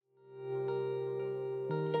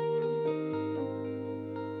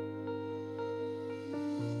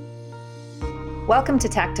Welcome to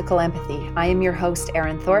Tactical Empathy. I am your host,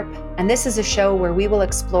 Erin Thorpe, and this is a show where we will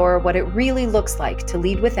explore what it really looks like to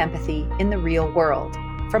lead with empathy in the real world.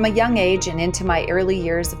 From a young age and into my early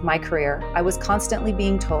years of my career, I was constantly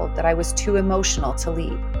being told that I was too emotional to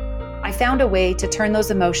lead. I found a way to turn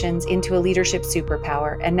those emotions into a leadership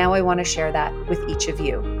superpower, and now I want to share that with each of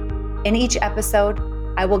you. In each episode,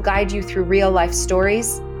 I will guide you through real-life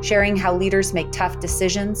stories, sharing how leaders make tough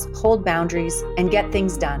decisions, hold boundaries, and get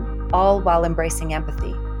things done, all while embracing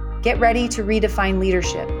empathy. Get ready to redefine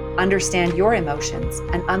leadership, understand your emotions,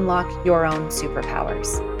 and unlock your own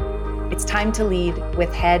superpowers. It's time to lead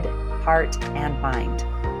with head, heart, and mind.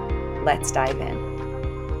 Let's dive in.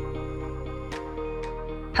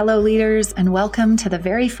 Hello, leaders, and welcome to the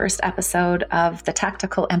very first episode of the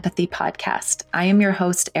Tactical Empathy podcast. I am your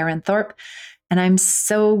host, Erin Thorpe, and I'm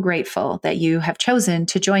so grateful that you have chosen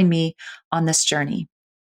to join me on this journey.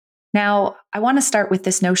 Now, I want to start with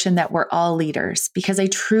this notion that we're all leaders because I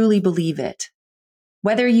truly believe it.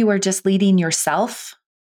 Whether you are just leading yourself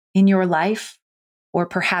in your life, or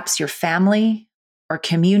perhaps your family, or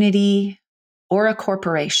community, or a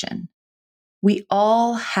corporation, we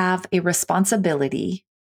all have a responsibility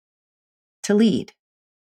to lead,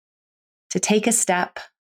 to take a step,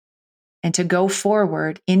 and to go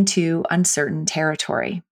forward into uncertain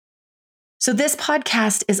territory. So this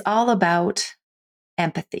podcast is all about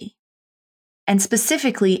empathy. And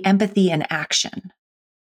specifically, empathy in action.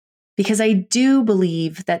 Because I do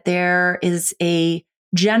believe that there is a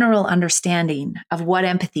general understanding of what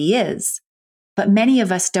empathy is, but many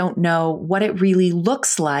of us don't know what it really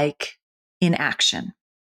looks like in action.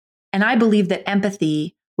 And I believe that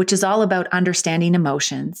empathy, which is all about understanding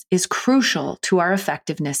emotions, is crucial to our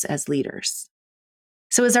effectiveness as leaders.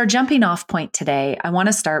 So as our jumping off point today, I want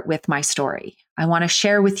to start with my story. I want to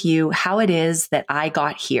share with you how it is that I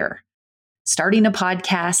got here. Starting a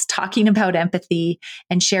podcast, talking about empathy,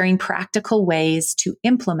 and sharing practical ways to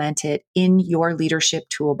implement it in your leadership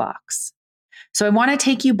toolbox. So I want to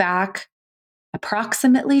take you back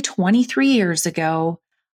approximately 23 years ago.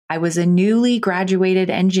 I was a newly graduated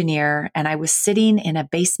engineer, and I was sitting in a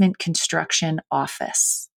basement construction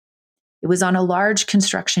office. It was on a large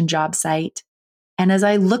construction job site, and as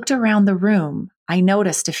I looked around the room, I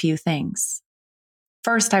noticed a few things.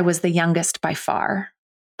 First, I was the youngest by far.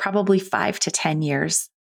 Probably 5 to 10 years.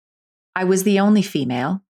 I was the only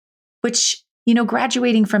female, which,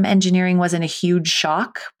 graduating from engineering wasn't a huge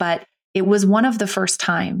shock, but it was one of the first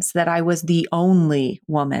times that I was the only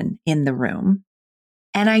woman in the room.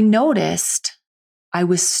 And I noticed I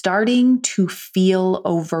was starting to feel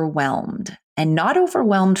overwhelmed, and not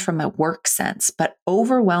overwhelmed from a work sense, but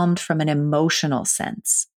overwhelmed from an emotional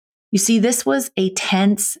sense. You see, this was a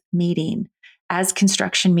tense meeting, as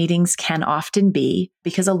construction meetings can often be,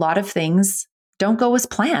 because a lot of things don't go as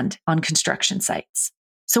planned on construction sites.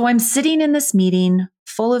 So I'm sitting in this meeting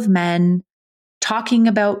full of men talking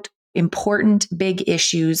about important, big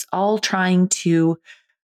issues, all trying to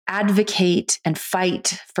advocate and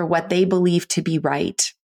fight for what they believe to be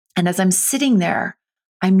right. And as I'm sitting there,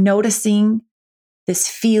 I'm noticing this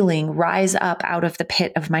feeling rise up out of the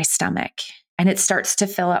pit of my stomach, and it starts to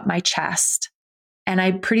fill up my chest.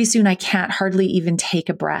 And pretty soon I can't hardly even take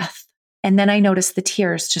a breath. And then I notice the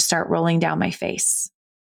tears just start rolling down my face.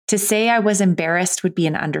 To say I was embarrassed would be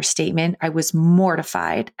an understatement. I was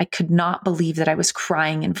mortified. I could not believe that I was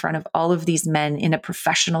crying in front of all of these men in a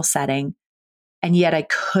professional setting, and yet I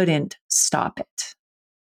couldn't stop it.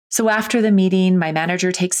 So after the meeting, my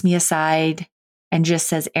manager takes me aside and just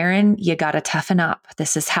says, "Erin, you got to toughen up.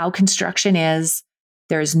 This is how construction is.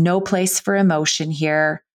 There is no place for emotion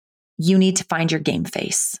here. You need to find your game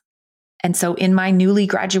face." And so in my newly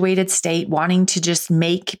graduated state, wanting to just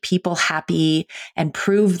make people happy and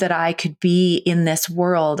prove that I could be in this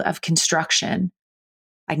world of construction,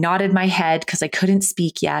 I nodded my head because I couldn't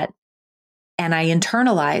speak yet. And I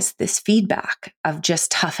internalized this feedback of just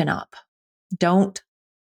toughen up. Don't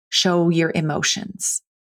show your emotions.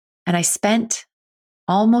 And I spent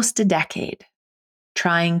almost a decade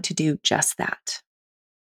trying to do just that,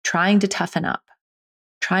 trying to toughen up,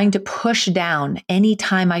 trying to push down any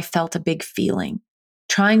time I felt a big feeling,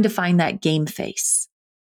 trying to find that game face.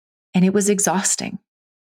 And it was exhausting.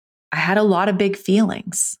 I had a lot of big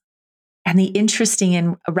feelings. And the interesting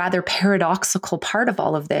and rather paradoxical part of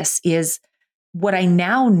all of this is what I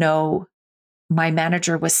now know my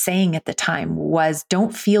manager was saying at the time was,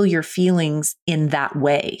 don't feel your feelings in that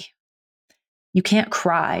way. You can't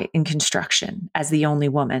cry in construction as the only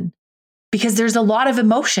woman because there's a lot of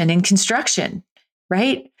emotion in construction.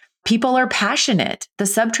 Right? People are passionate. The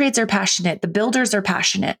subtrades are passionate. The builders are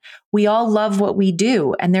passionate. We all love what we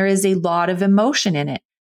do, and there is a lot of emotion in it.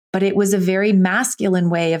 but it was a very masculine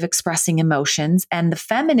way of expressing emotions, and the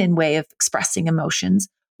feminine way of expressing emotions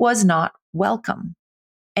was not welcome.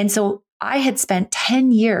 And so I had spent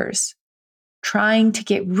 10 years trying to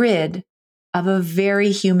get rid of a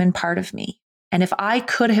very human part of me. And if I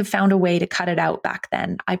could have found a way to cut it out back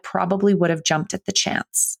then, I probably would have jumped at the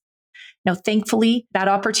chance. Now, thankfully, that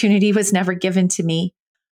opportunity was never given to me.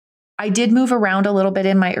 I did move around a little bit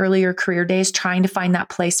in my earlier career days, trying to find that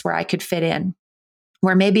place where I could fit in,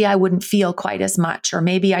 where maybe I wouldn't feel quite as much, or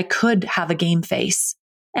maybe I could have a game face.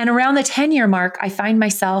 And around the 10-year mark, I find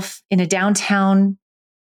myself in a downtown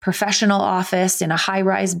professional office in a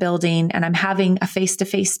high-rise building, and I'm having a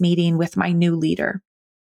face-to-face meeting with my new leader.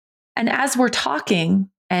 And as we're talking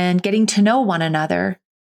and getting to know one another,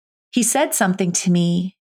 he said something to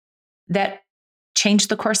me that changed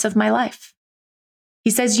the course of my life. He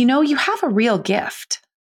says, you have a real gift.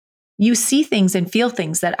 You see things and feel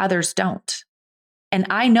things that others don't. And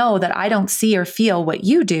I know that I don't see or feel what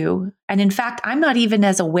you do. And in fact, I'm not even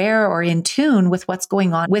as aware or in tune with what's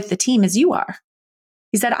going on with the team as you are.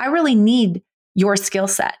 He said, I really need your skill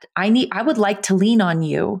set. I would like to lean on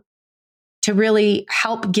you to really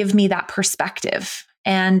help give me that perspective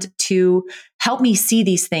and to help me see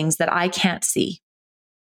these things that I can't see.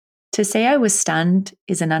 To say I was stunned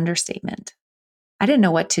is an understatement. I didn't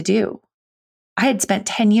know what to do. I had spent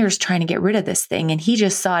 10 years trying to get rid of this thing, and he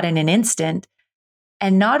just saw it in an instant.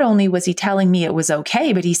 And not only was he telling me it was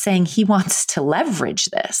okay, but he's saying he wants to leverage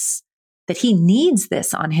this, that he needs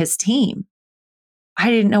this on his team. I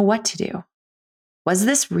didn't know what to do. Was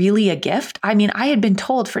this really a gift? I mean, I had been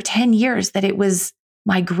told for 10 years that it was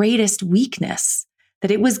my greatest weakness,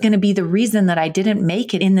 that it was going to be the reason that I didn't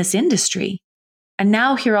make it in this industry. And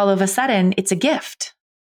now here all of a sudden, it's a gift.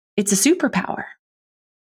 It's a superpower.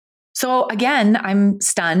 So again, I'm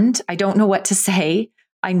stunned. I don't know what to say.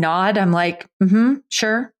 I nod. I'm like,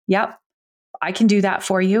 sure. Yep. I can do that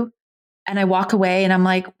for you. And I walk away and I'm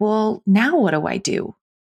like, well, now what do I do?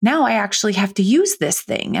 Now I actually have to use this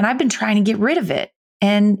thing. And I've been trying to get rid of it.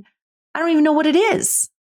 And I don't even know what it is.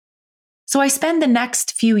 So I spend the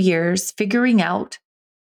next few years figuring out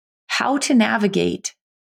how to navigate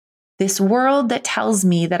this world that tells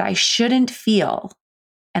me that I shouldn't feel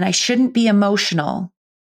and I shouldn't be emotional,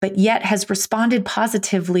 but yet has responded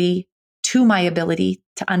positively to my ability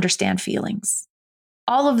to understand feelings.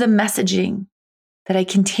 All of the messaging that I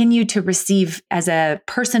continued to receive as a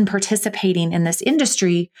person participating in this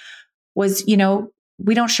industry was,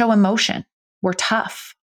 we don't show emotion. We're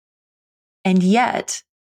tough. And yet,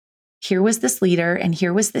 here was this leader and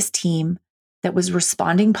here was this team that was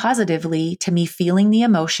responding positively to me feeling the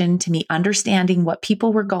emotion, to me understanding what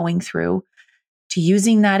people were going through, to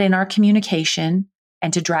using that in our communication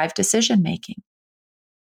and to drive decision making.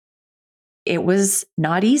 It was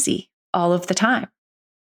not easy all of the time.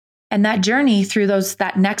 And that journey through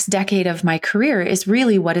that next decade of my career is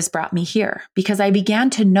really what has brought me here, because I began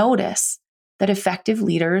to notice that effective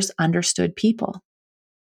leaders understood people.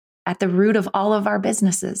 At the root of all of our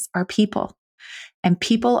businesses are people, and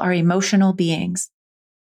people are emotional beings.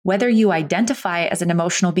 Whether you identify as an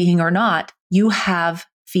emotional being or not, you have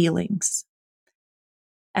feelings.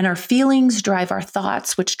 And our feelings drive our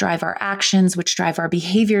thoughts, which drive our actions, which drive our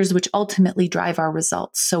behaviors, which ultimately drive our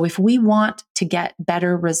results. So if we want to get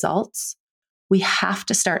better results, we have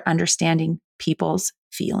to start understanding people's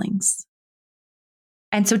feelings.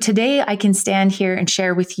 And so today I can stand here and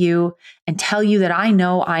share with you and tell you that I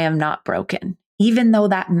know I am not broken. Even though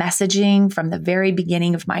that messaging from the very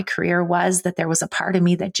beginning of my career was that there was a part of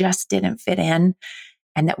me that just didn't fit in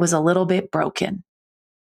and that was a little bit broken.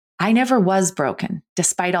 I never was broken,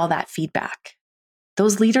 despite all that feedback.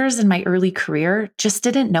 Those leaders in my early career just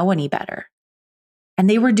didn't know any better. And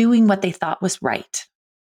they were doing what they thought was right.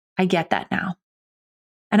 I get that now.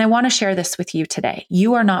 And I want to share this with you today.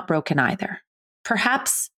 You are not broken either.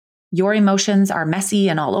 Perhaps your emotions are messy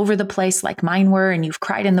and all over the place like mine were, and you've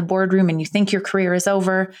cried in the boardroom and you think your career is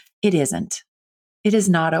over. It isn't. It is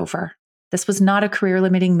not over. This was not a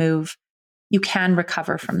career-limiting move. You can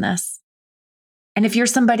recover from this. And if you're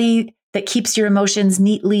somebody that keeps your emotions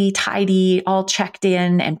neatly, tidy, all checked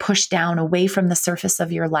in and pushed down away from the surface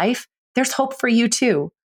of your life, there's hope for you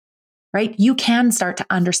too, right? You can start to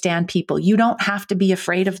understand people. You don't have to be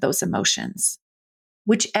afraid of those emotions.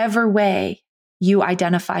 Whichever way you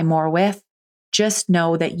identify more with, just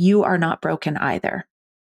know that you are not broken either.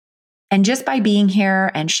 And just by being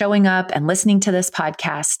here and showing up and listening to this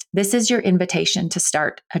podcast, this is your invitation to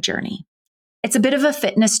start a journey. It's a bit of a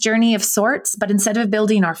fitness journey of sorts, but instead of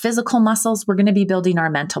building our physical muscles, we're going to be building our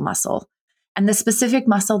mental muscle. And the specific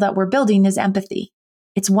muscle that we're building is empathy.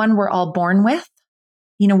 It's one we're all born with.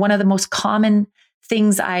 One of the most common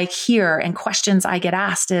things I hear and questions I get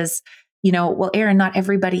asked is, well, Erin, not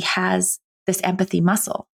everybody has this empathy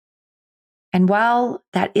muscle. And while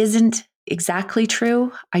that isn't exactly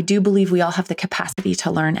true, I do believe we all have the capacity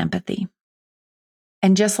to learn empathy.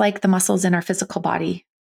 And just like the muscles in our physical body,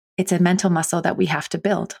 it's a mental muscle that we have to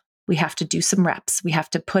build. We have to do some reps. We have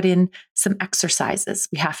to put in some exercises.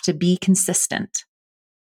 We have to be consistent.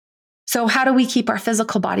 So how do we keep our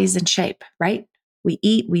physical bodies in shape, right? We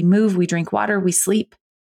eat, we move, we drink water, we sleep.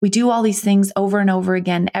 We do all these things over and over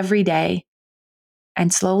again every day.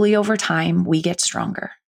 And slowly over time, we get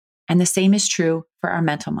stronger. And the same is true for our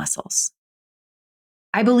mental muscles.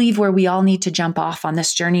 I believe where we all need to jump off on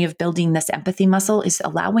this journey of building this empathy muscle is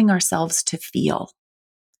allowing ourselves to feel.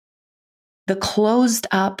 The closed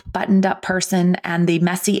up, buttoned up person and the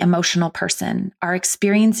messy, emotional person are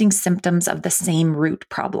experiencing symptoms of the same root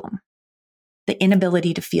problem, the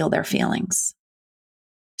inability to feel their feelings.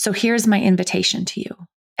 So here's my invitation to you.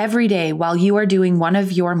 Every day while you are doing one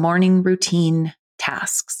of your morning routine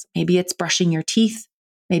tasks, maybe it's brushing your teeth,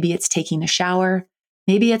 maybe it's taking a shower,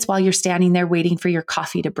 maybe it's while you're standing there waiting for your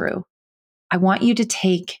coffee to brew. I want you to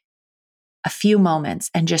take a few moments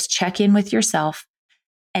and just check in with yourself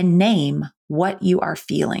and name what you are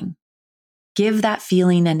feeling. Give that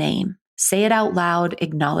feeling a name. Say it out loud,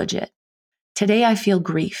 acknowledge it. Today I feel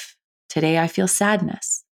grief. Today I feel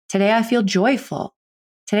sadness. Today I feel joyful.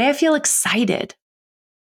 Today I feel excited.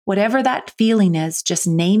 Whatever that feeling is, just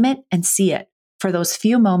name it and see it for those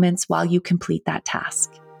few moments while you complete that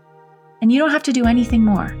task. And you don't have to do anything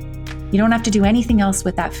more. You don't have to do anything else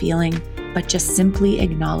with that feeling, but just simply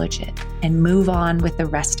acknowledge it and move on with the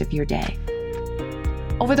rest of your day.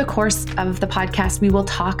 Over the course of the podcast, we will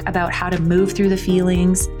talk about how to move through the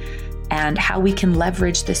feelings and how we can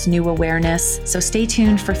leverage this new awareness. So stay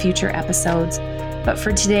tuned for future episodes. But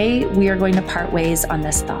for today, we are going to part ways on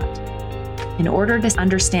this thought. In order to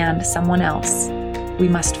understand someone else, we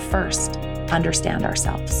must first understand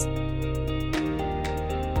ourselves.